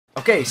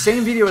Okay,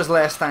 same video as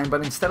last time,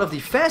 but instead of the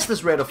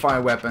fastest rate of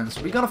fire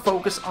weapons, we're gonna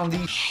focus on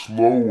the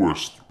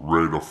slowest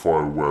rate of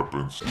fire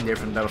weapons in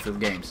different Battlefield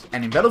games.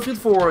 And in Battlefield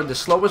 4, the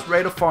slowest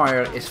rate of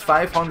fire is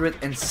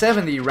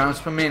 570 rounds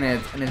per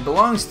minute, and it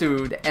belongs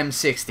to the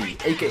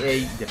M60, aka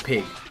the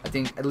Pig. I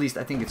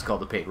think it's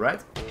called the Pig, right?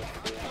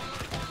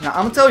 Now,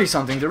 I'm gonna tell you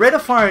something, the rate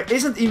of fire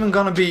isn't even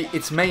gonna be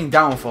its main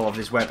downfall of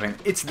this weapon,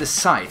 it's the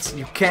sights.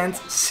 You can't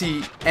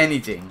see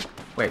anything.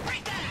 Wait,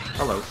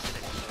 hello.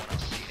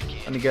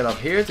 Let me get up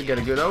here to get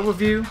a good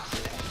overview.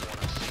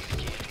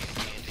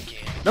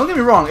 Don't get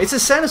me wrong, it's a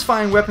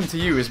satisfying weapon to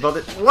use, but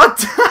it...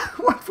 What?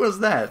 What was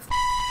that?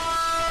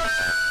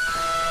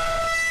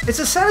 It's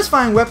a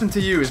satisfying weapon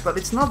to use, but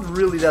it's not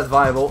really that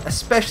viable,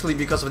 especially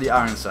because of the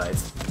iron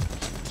sights.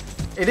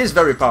 It is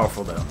very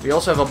powerful though. We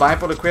also have a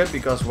bipod equipped,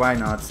 because why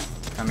not?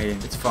 I mean,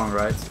 it's fun,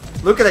 right?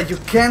 Look at that, you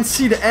can't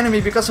see the enemy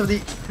because of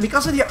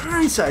the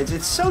iron sights.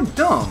 It's so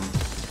dumb.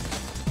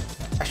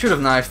 I should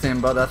have knifed him,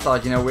 but I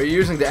thought, you know, we're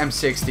using the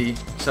M60,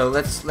 so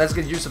let's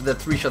get use of that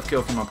 3-shot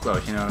kill from up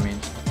close, you know what I mean?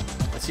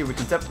 Let's see if we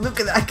can tap. Look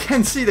at that, I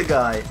can't see the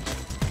guy.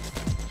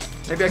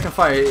 Maybe I can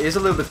fire, he's a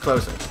little bit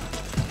closer.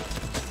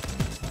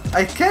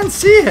 I can't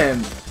see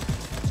him!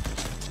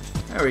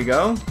 There we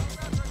go.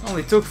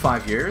 Only took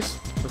 5 years.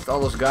 Look at all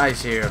those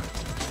guys here.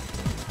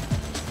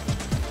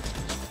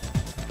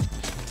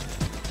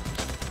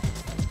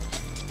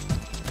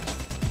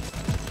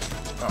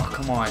 Oh,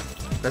 come on.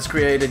 Let's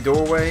create a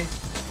doorway.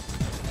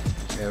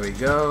 There we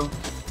go.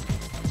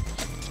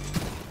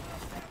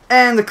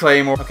 And the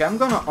claymore. Okay, I'm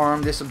gonna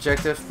arm this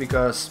objective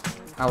because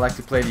I like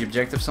to play the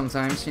objective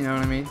sometimes, you know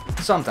what I mean?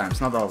 Sometimes,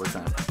 not all the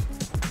time.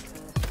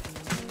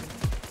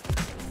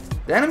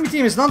 The enemy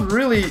team is not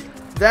really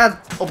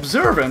that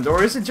observant,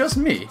 or is it just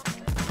me?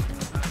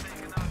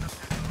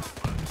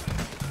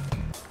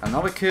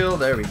 Another kill,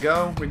 there we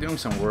go. We're doing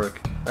some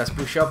work. Let's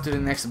push up to the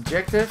next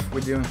objective.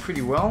 We're doing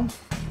pretty well.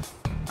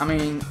 I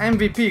mean,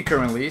 MVP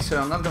currently, so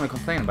I'm not gonna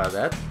complain about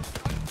that.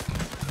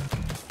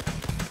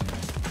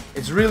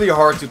 It's really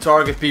hard to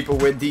target people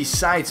with these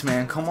sights,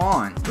 man. Come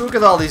on. Look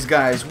at all these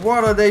guys.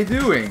 What are they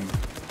doing?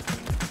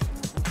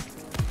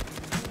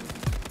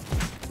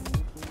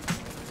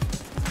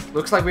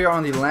 Looks like we are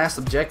on the last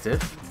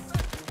objective.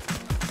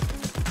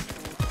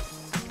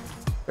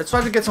 Let's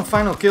try to get some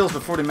final kills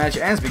before the match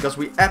ends, because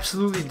we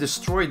absolutely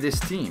destroyed this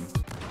team.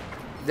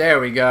 There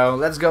we go.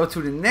 Let's go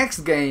to the next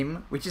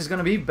game, which is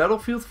gonna be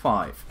Battlefield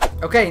 5.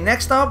 Okay,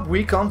 next up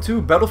we come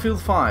to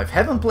Battlefield 5.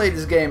 Haven't played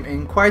this game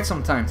in quite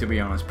some time, to be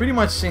honest. Pretty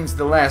much since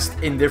the last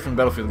Indifferent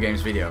Battlefield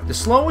Games video. The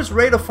slowest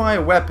rate of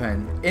fire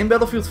weapon in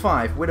Battlefield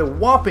 5 with a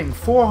whopping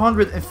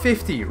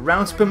 450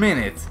 rounds per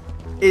minute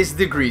is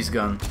the grease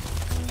gun.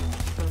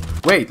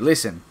 Wait,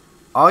 listen.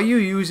 Are you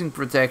using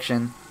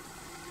protection?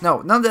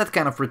 No, not that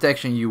kind of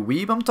protection, you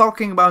weeb. I'm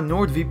talking about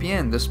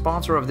NordVPN, the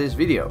sponsor of this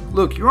video.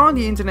 Look, you're on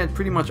the internet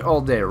pretty much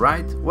all day,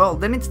 right? Well,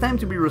 then it's time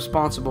to be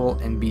responsible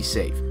and be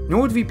safe.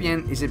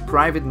 NordVPN is a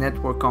private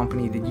network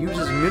company that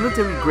uses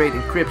military-grade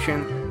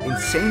encryption,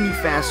 insanely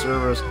fast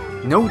servers,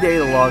 no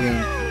data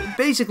logging.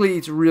 Basically,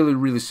 it's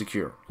really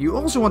secure. You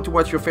also want to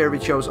watch your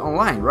favorite shows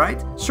online,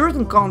 right?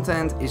 Certain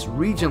content is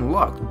region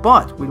locked,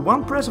 but with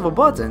one press of a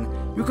button,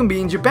 you can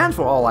be in Japan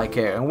for all I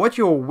care and watch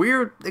your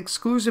weird,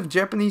 exclusive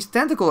Japanese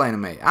tentacle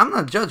anime. I'm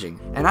not judging.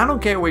 And I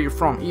don't care where you're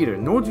from either.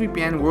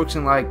 NordVPN works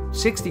in like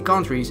 60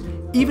 countries,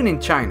 even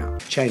in China.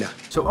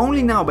 So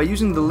only now by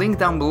using the link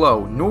down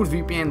below,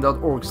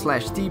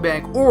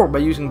 nordvpn.org/tbag, or by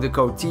using the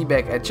code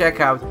TBAG at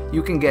checkout,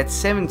 you can get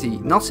 70,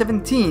 not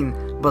 17,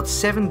 but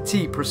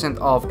 70%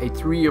 off a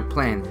 3-year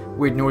plan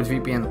with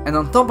NordVPN. And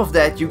on top of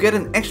that, you get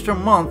an extra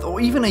month or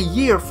even a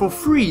year for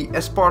free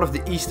as part of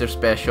the Easter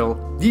special.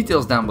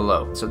 Details down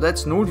below. So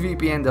that's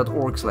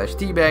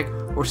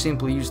nordvpn.org/tbag, or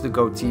simply use the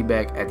code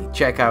TBAG at the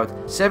checkout.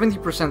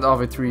 70%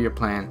 off a 3-year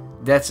plan.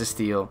 That's a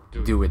steal.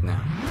 Do it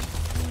now.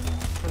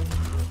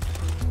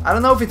 I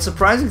don't know if it's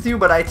surprising to you,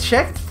 but I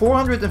checked,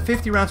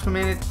 450 rounds per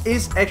minute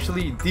is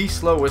actually the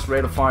slowest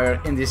rate of fire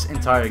in this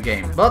entire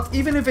game. But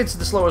even if it's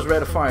the slowest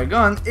rate of fire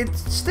gun,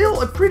 it's still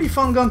a pretty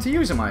fun gun to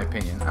use in my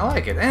opinion. I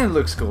like it, and it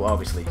looks cool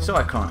obviously, so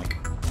iconic.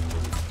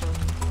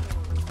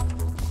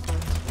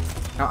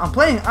 Now I'm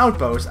playing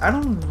Outpost. I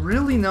don't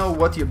really know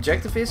what the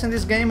objective is in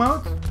this game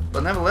mode,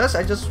 but nevertheless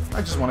I just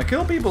want to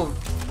kill people.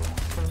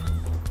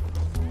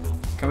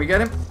 Can we get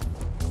him?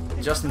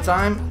 Just in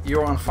time.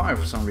 You're on fire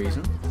for some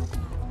reason.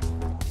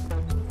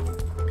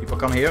 People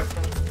come here.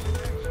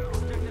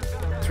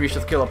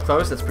 3-shot kill up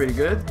close, that's pretty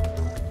good.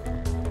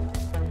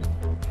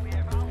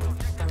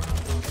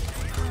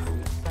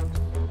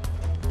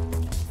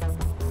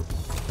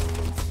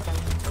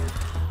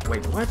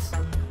 Wait, what?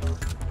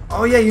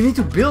 Oh yeah, you need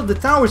to build the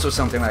towers or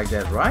something like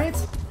that, right?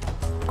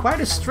 Quite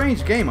a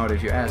strange game mode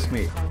if you ask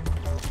me.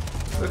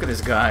 Look at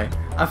this guy.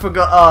 I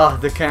forgot. Ah,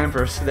 the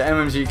campers, the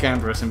MMG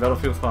campers in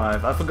Battlefield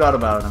 5. I forgot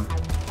about them.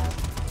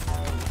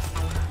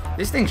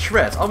 This thing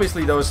shreds.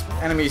 Obviously those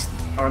enemies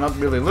are not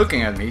really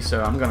looking at me,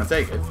 so I'm gonna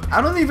take it.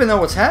 I don't even know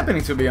what's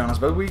happening, to be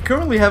honest, but we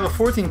currently have a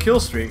 14 kill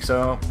streak,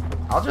 so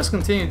I'll just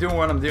continue doing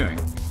what I'm doing.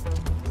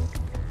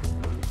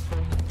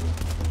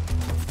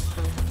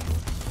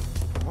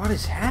 What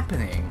is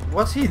happening?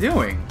 What's he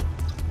doing?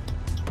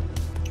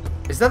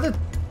 Is that a...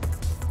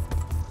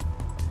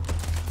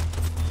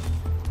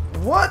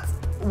 What?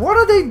 What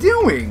are they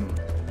doing?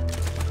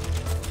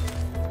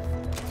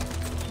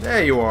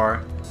 There you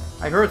are.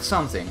 I heard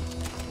something.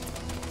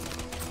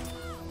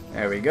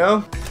 There we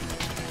go.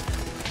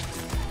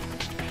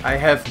 I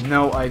have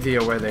no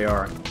idea where they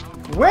are.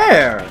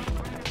 Where?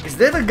 Is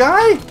that a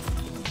guy?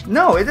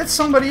 No, that's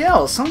somebody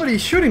else.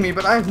 Somebody's shooting me,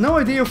 but I have no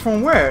idea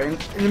from where. In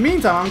the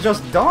meantime, I'm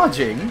just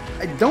dodging.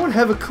 I don't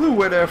have a clue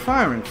where they're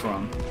firing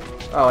from.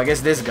 Oh, I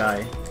guess this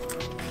guy.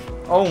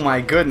 Oh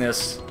my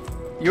goodness.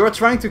 You're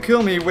trying to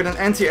kill me with an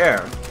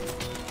anti-air.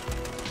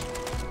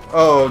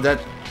 Oh, that...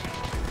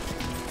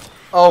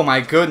 Oh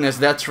my goodness,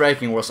 that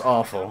tracking was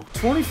awful.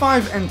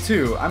 25 and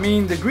 2. I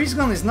mean, the grease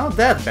gun is not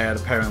that bad,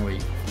 apparently.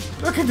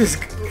 Look at this...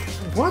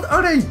 What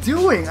are they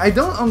doing? I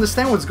don't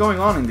understand what's going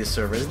on in this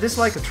server. Is this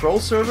like a troll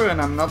server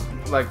and I'm not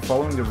like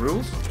following the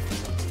rules?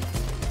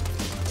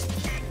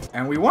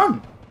 And we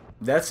won!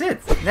 That's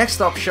it!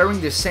 Next up, sharing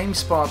the same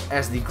spot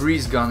as the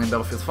grease gun in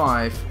Battlefield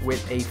 5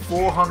 with a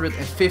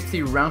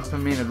 450 rounds per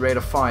minute rate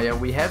of fire,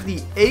 we have the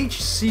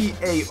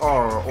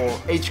HCAR or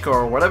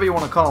HCAR, whatever you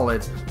want to call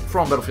it,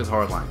 from Battlefield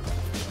Hardline.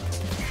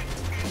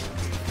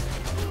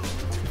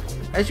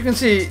 As you can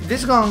see,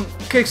 this gun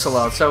kicks a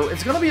lot, so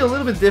it's gonna be a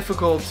little bit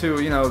difficult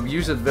to, you know,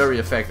 use it very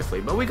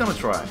effectively, but we're gonna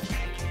try.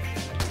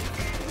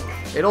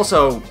 It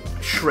also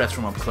shreds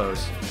from up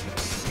close.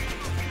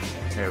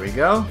 There we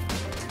go.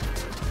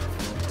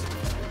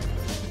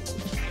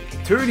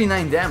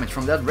 39 damage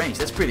from that range,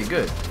 that's pretty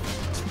good.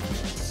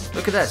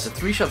 Look at that, it's a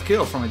 3-shot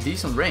kill from a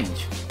decent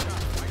range.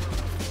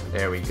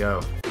 There we go.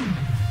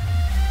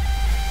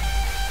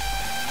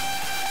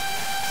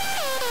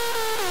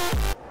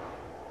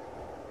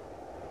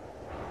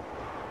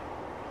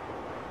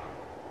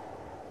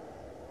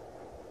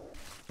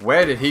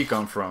 Where did he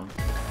come from?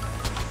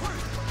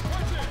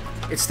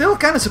 It's still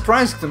kind of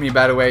surprising to me,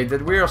 by the way,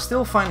 that we are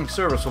still finding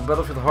servers for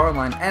Battlefield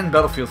Hardline and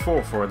Battlefield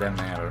 4 for that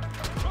matter.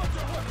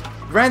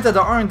 Granted,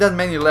 there aren't that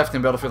many left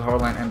in Battlefield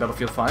Hardline and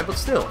Battlefield 5, but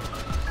still.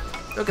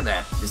 Look at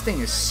that. This thing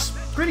is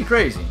pretty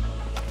crazy.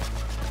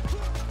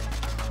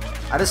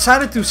 I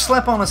decided to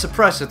slap on a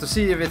suppressor to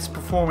see if it's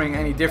performing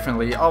any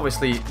differently.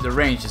 Obviously, the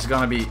range is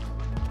gonna be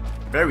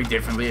very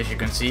differently, as you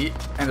can see.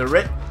 And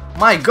the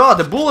my god,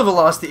 the bullet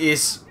velocity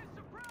is...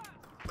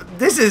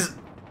 This is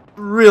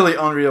really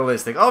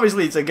unrealistic.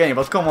 Obviously it's a game,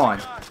 but come on.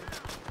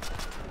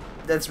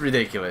 That's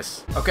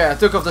ridiculous. Okay, I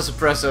took off the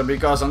suppressor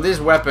because on this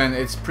weapon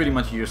it's pretty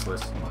much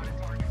useless.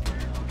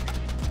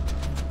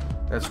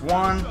 That's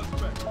one.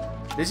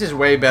 This is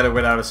way better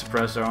without a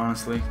suppressor,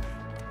 honestly.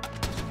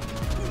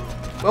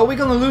 Well, we're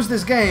gonna lose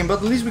this game, but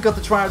at least we got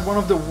to try out one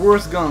of the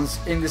worst guns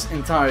in this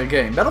entire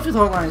game. Battlefield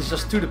Hardline is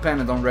just too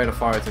dependent on rate of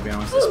fire, to be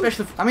honest.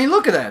 Especially... I mean,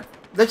 look at that!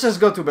 Let's just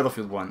go to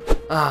Battlefield 1.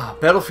 Ah,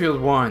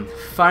 Battlefield 1.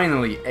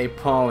 Finally, a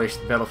polished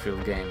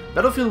Battlefield game.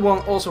 Battlefield 1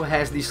 also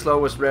has the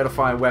slowest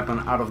rate-of-fire weapon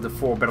out of the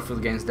 4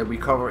 Battlefield games that we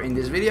cover in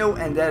this video,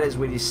 and that is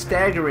with a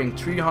staggering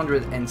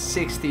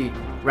 360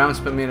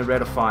 rounds per minute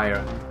rate of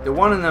fire. The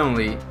one and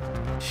only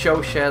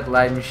Showshed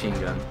light machine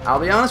gun. I'll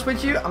be honest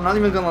with you, I'm not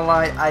even gonna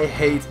lie, I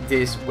hate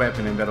this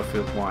weapon in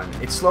Battlefield 1.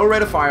 It's slow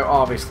rate of fire,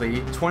 obviously,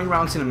 20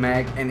 rounds in a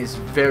mag, and it's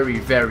very,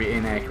 very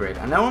inaccurate.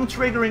 I know I'm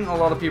triggering a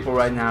lot of people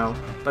right now,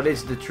 but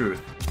it's the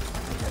truth.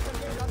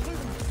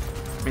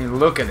 I mean,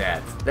 look at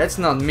that. That's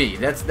not me,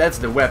 that's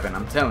the weapon,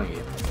 I'm telling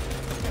you.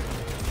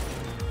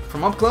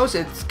 From up close,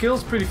 it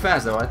kills pretty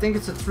fast though. I think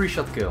it's a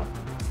 3-shot kill.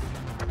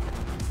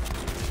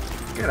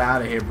 Get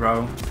out of here,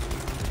 bro.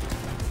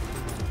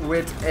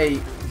 With a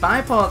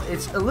bipod,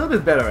 it's a little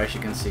bit better, as you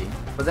can see.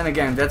 But then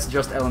again, that's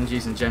just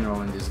LMGs in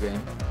general in this game.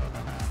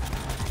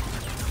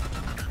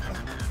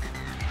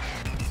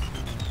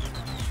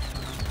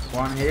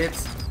 One hit.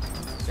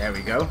 There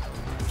we go.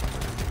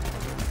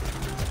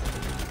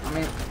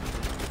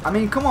 I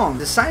mean, come on,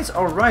 the sights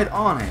are right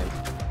on it.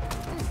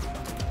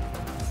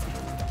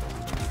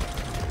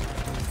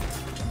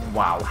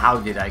 Wow, how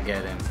did I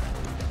get him?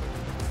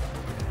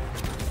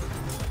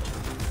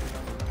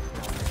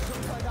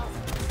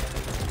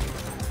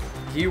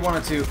 He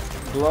wanted to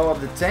blow up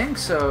the tank,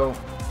 so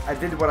I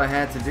did what I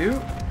had to do.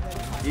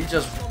 He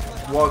just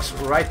walks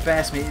right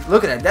past me.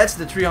 Look at that, that's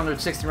the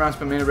 360 rounds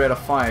per minute rate of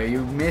fire.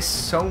 You miss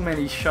so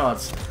many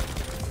shots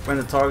when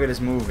the target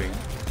is moving.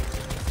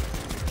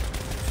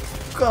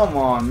 Come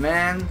on,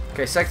 man.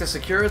 Okay, sector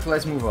secured,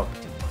 let's move up.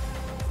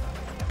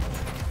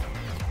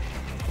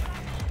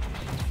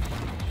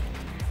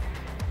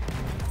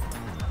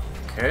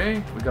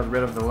 Okay, we got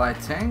rid of the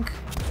light tank.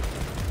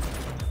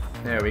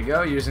 There we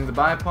go, using the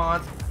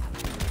bipod.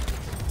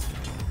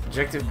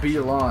 Objective B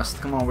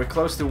lost. Come on, we're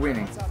close to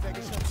winning.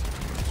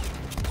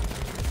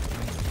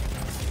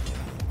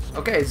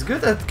 Okay, it's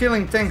good at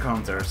killing tank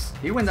hunters.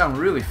 He went down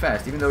really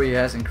fast, even though he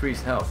has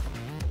increased health.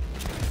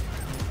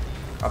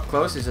 Up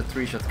close is a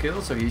 3-shot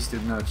kill, so he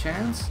stood no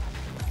chance.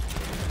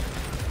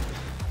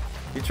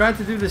 You tried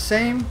to do the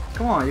same?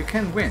 Come on, you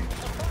can win.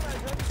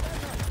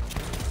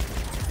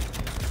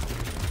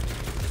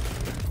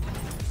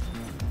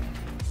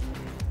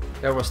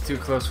 That was too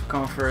close for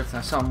comfort.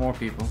 I saw more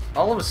people.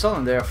 All of a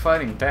sudden they are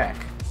fighting back.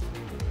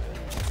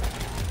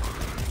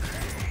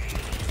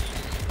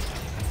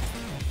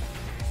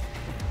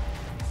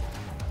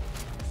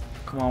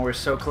 Come on, we're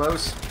so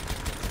close.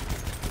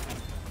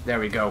 There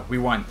we go, we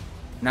won.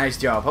 Nice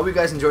job. Hope you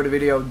guys enjoyed the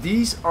video.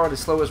 These are the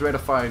slowest rate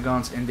of fire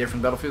guns in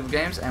different Battlefield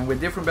games. And with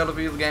different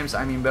Battlefield games,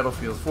 I mean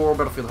Battlefield 4,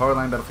 Battlefield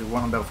Hardline, Battlefield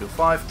 1, and Battlefield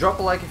 5. Drop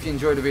a like if you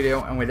enjoyed the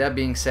video. And with that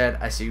being said,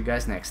 I see you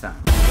guys next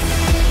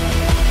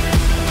time.